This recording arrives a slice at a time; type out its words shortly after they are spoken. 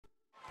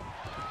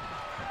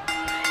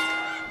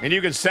And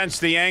you can sense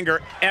the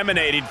anger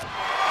emanating.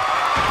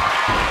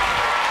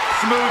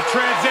 Smooth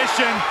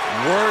transition.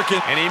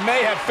 Working. And he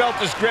may have felt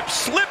his grip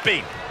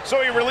slipping,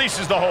 so he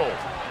releases the hold.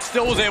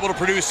 Still was able to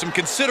produce some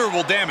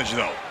considerable damage,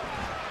 though.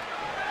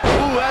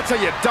 Ooh, that's how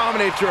you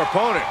dominate your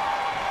opponent.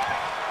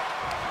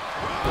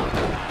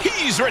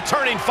 He's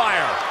returning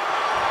fire.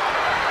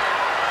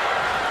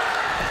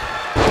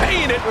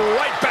 Paying it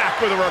right back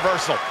with a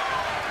reversal.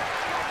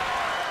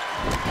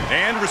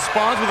 And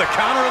responds with a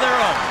counter of their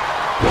own.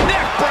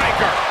 Neck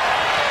breaker.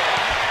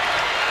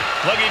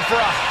 Looking for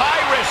a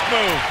high-risk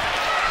move.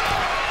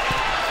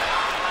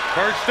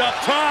 Perched up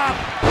top.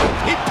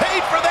 He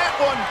paid for that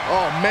one.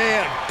 Oh,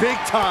 man, big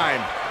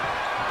time.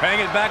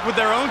 Paying it back with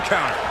their own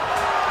counter.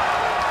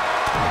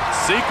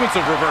 Sequence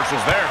of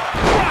reversals there.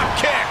 Drop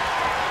kick.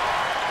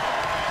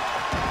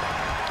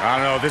 I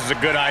don't know if this is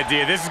a good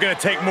idea. This is going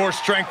to take more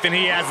strength than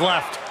he has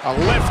left. A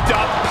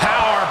lift-up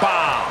power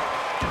bomb.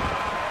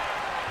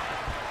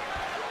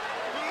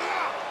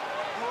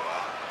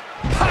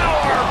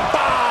 Power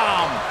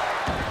bomb.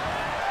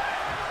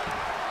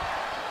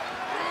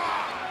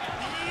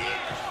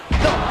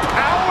 The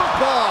power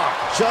bomb.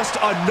 Just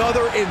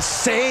another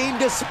insane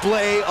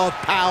display of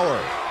power.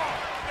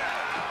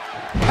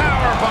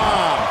 Power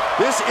bomb.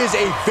 This is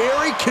a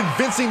very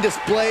convincing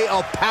display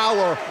of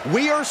power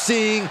we are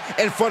seeing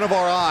in front of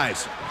our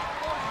eyes.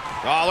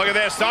 Oh, look at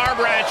this, arm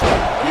wrench.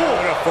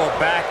 Beautiful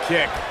back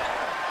kick.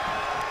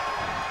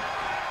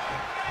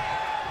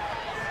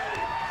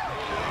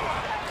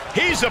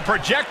 He's a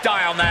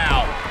projectile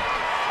now.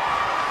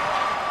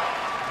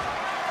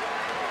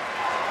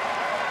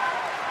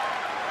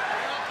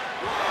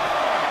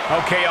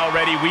 Okay,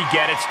 already, we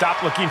get it.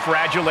 Stop looking for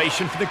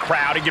adulation from the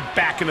crowd and get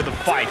back into the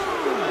fight.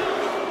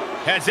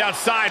 Heads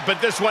outside, but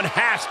this one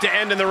has to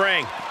end in the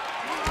ring.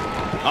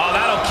 Oh,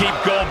 that'll keep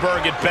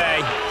Goldberg at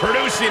bay,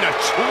 producing a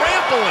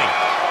trampling.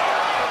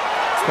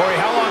 Corey,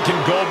 how long can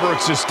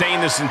Goldberg sustain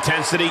this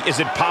intensity?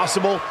 Is it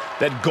possible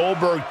that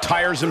Goldberg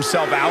tires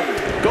himself out?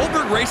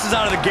 Goldberg races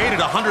out of the gate at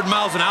 100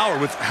 miles an hour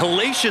with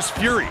hellacious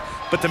fury,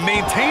 but to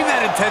maintain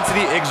that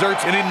intensity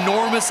exerts an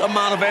enormous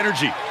amount of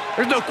energy.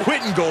 There's no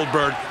quitting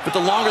Goldberg, but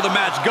the longer the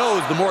match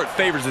goes, the more it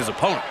favors his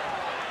opponent.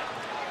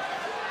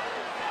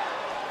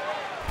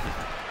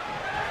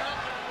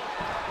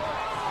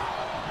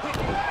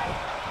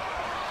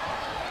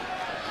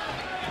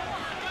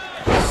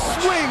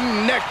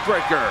 Swing neck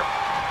breaker.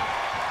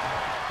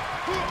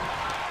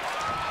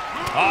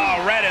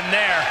 Oh, red in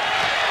there.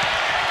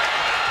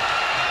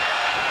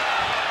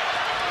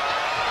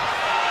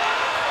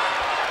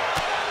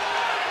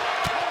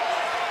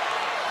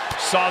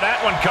 Saw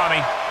that one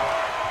coming.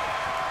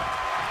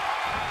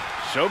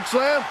 Choke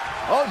slam?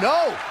 Oh,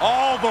 no.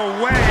 All the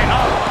way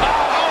up.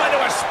 Oh, into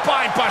a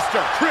spine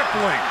buster.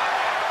 Crippling.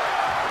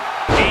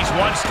 He's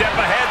one step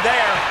ahead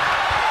there.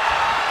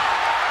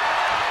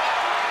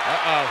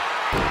 Uh-oh.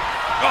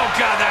 Oh,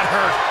 God, that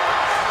hurt.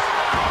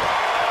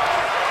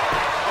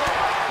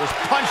 Just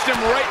punched him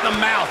right in the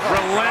mouth.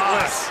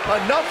 Relentless.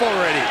 Enough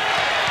already.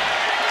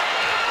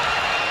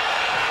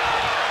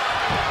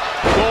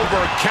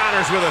 Goldberg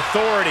counters with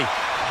authority.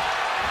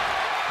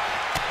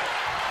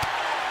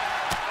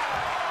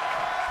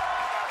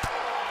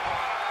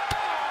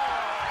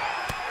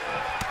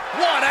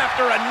 One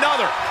after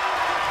another.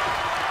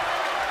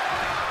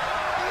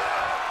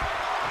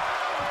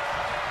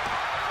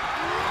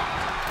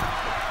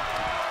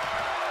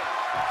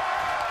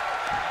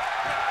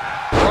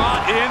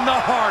 Brought in the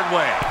hard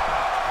way.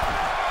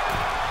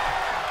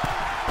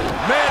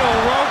 Metal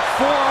rope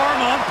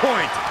forearm on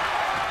point.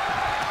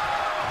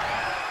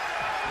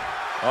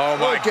 Oh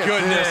my Look at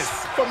goodness. this.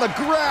 From the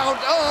ground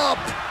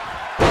up.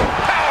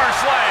 Power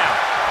slam.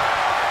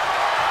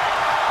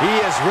 He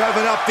is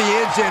revving up the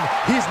engine.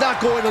 He's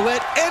not going to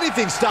let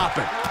anything stop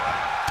him.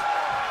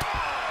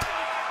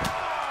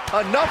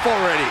 Enough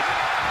already.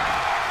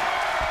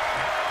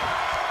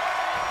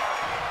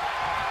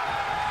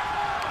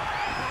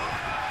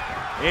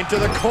 Into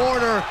the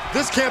corner.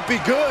 This can't be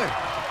good.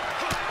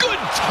 Good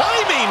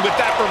timing with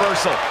that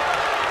reversal.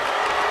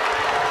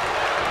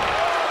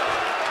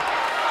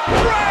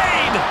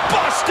 Brain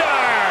Buster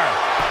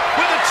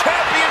with the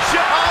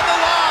championship on the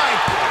line.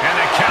 And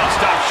the count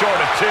stops short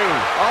of 2.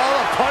 All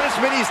the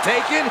punishment he's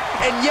taken,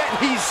 and yet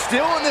he's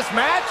still in this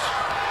match?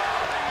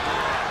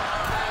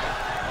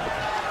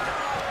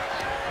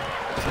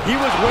 He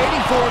was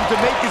waiting for him to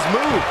make his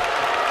move.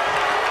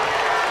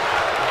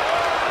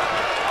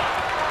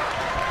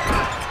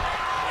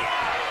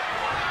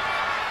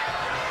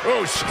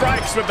 Ooh,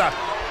 strikes with the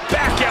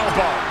back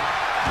elbow.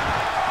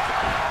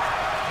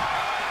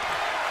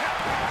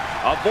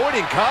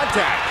 Avoiding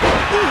contact.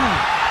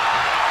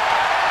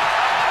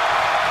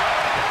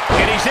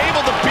 And he's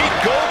able to beat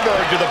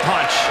Goldberg to the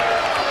punch.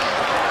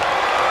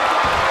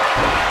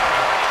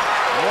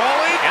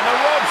 Rolling, and the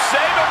ropes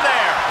save him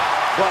there.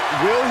 But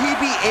will he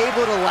be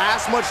able to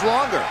last much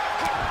longer?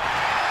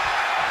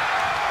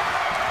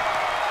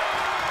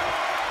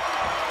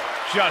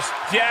 Just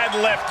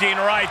deadlifting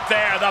right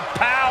there. The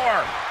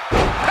power.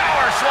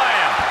 Power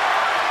slam.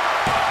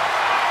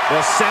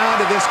 The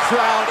sound of this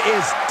crowd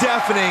is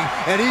deafening,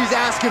 and he's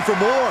asking for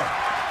more.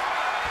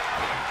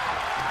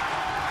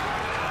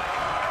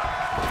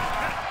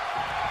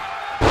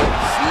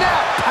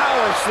 Snap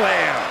power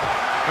slam.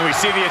 And we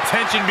see the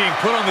attention being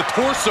put on the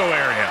torso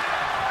area.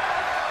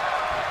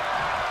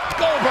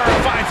 Goldberg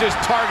finds his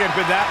target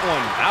with that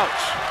one.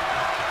 Ouch.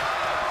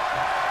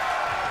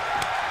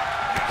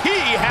 He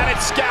had it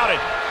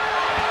scouted.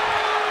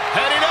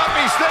 Heading up,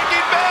 he's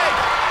thinking big.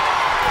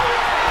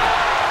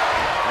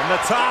 From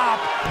the top.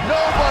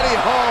 Nobody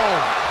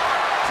home.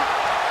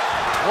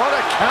 What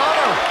a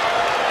counter.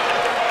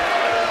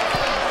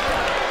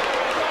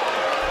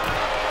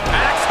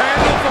 Axe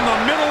handle from the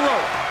middle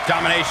rope.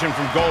 Domination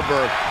from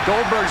Goldberg.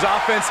 Goldberg's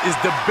offense is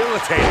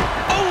debilitating.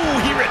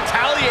 Oh, he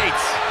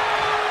retaliates.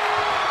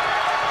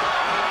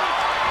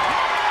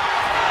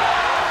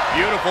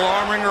 Beautiful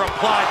arm wringer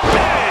applied.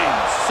 Bang!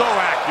 So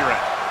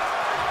accurate.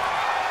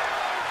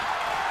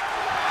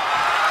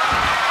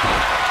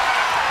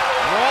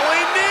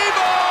 Rolling knee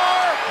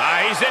bar.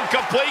 He's in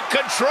complete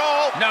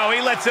control. No, he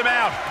lets him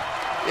out.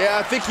 Yeah,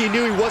 I think he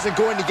knew he wasn't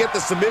going to get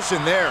the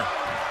submission there.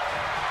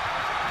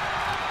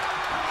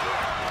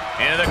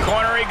 Into the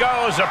corner he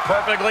goes. A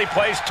perfectly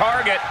placed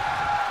target.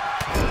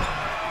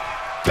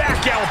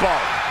 Back elbow.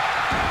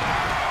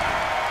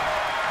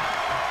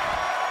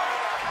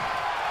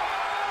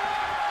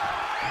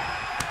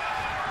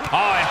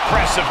 Oh,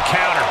 impressive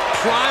counter.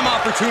 Prime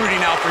opportunity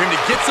now for him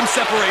to get some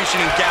separation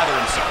and gather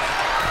himself.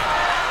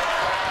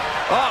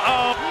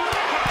 Uh-oh.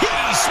 He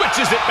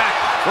switches it back.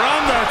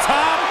 From the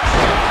top.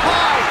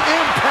 High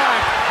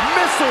impact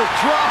missile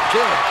drop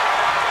kick.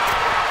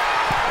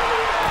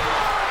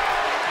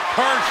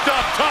 Perched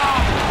up top.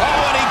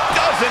 Oh, and he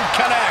doesn't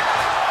connect.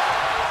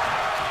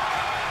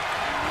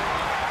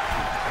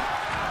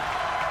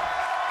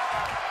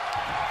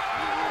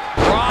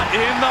 Brought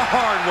in the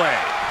hard way.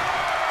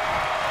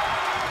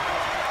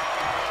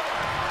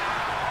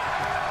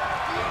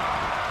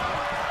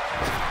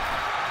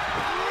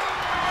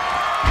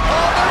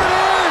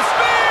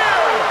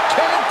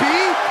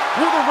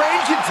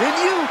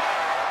 Continue?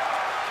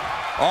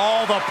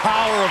 All the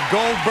power of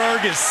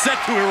Goldberg is set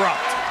to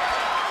erupt.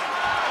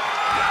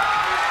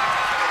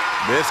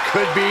 This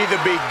could be the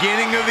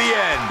beginning of the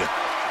end.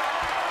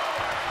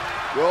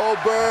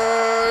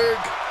 Goldberg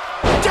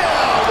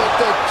down with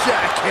the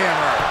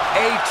jackhammer.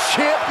 A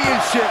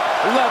championship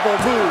level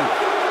move.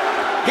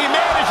 He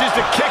manages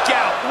to kick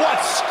out. What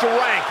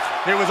strength.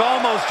 It was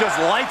almost just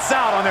lights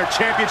out on their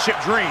championship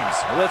dreams.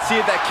 Let's see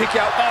if that kick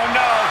out. Oh,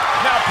 no.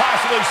 Now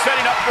possibly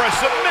setting up for a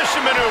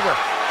submission maneuver.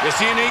 This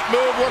unique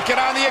move working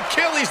on the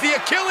Achilles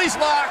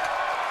lock.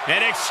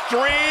 An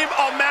extreme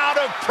amount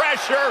of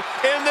pressure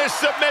in this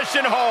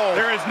submission hold.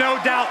 There is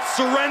no doubt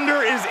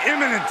surrender is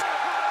imminent.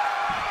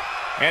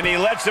 And he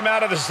lets him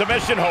out of the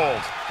submission hold.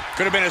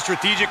 Could have been a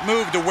strategic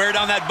move to wear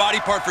down that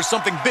body part for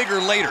something bigger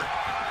later.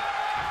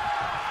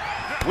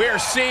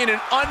 We're seeing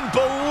an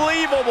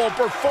unbelievable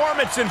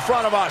performance in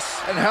front of us.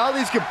 And how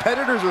these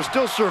competitors are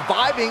still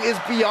surviving is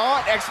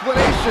beyond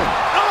explanation.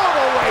 All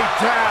the way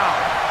down.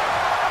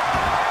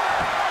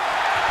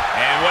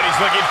 And what he's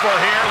looking for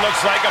here looks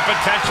like a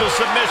potential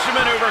submission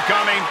maneuver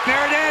coming.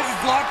 There it is.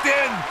 It's locked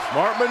in.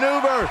 Smart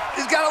maneuver.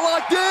 He's got it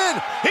locked in.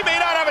 He may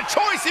not have a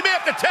choice. He may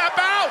have to tap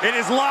out. It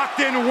is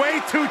locked in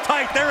way too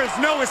tight. There is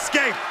no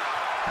escape.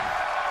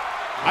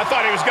 I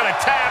thought he was going to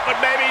tap, but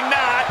maybe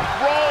not.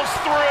 Rolls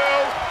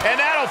through, and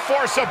that'll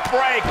force a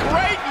break.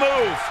 Great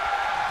move.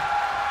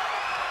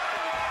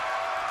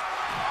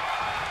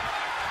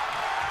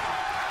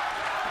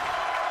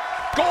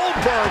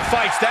 Goldberg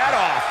fights that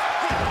off.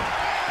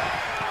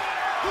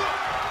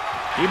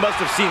 He must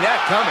have seen that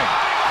coming.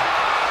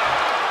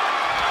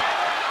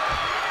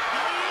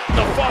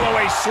 The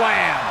follow-away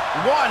slam.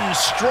 One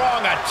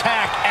strong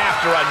attack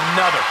after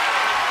another.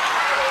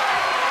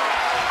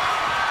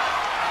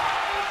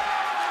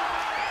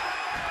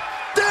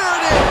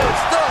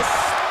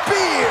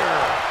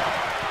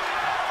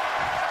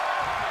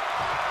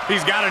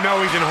 He's got to know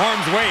he's in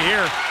harm's way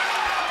here.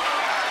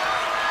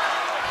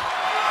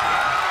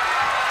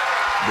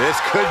 This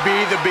could be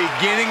the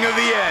beginning of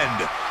the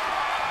end.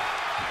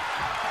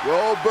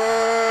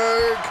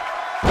 Goldberg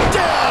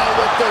down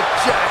with the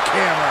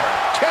jackhammer.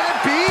 Can it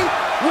be?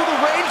 Will the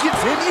reign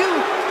continue?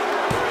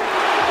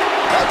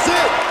 That's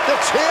it. The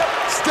champ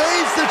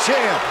stays the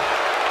champ.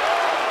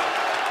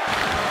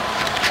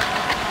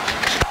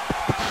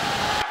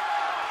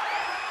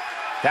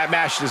 That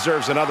match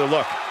deserves another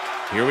look.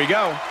 Here we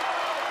go.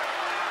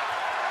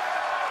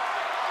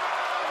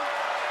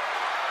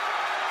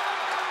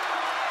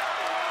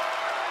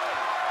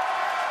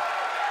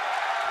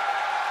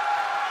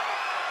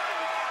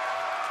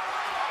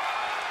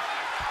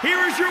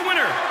 Here is your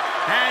winner,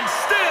 and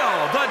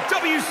still the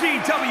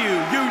WCW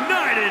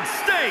United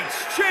States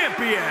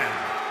Champion,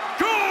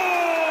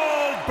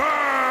 Goldberg!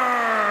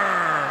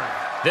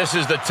 This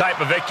is the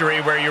type of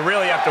victory where you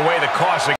really have to weigh the cost.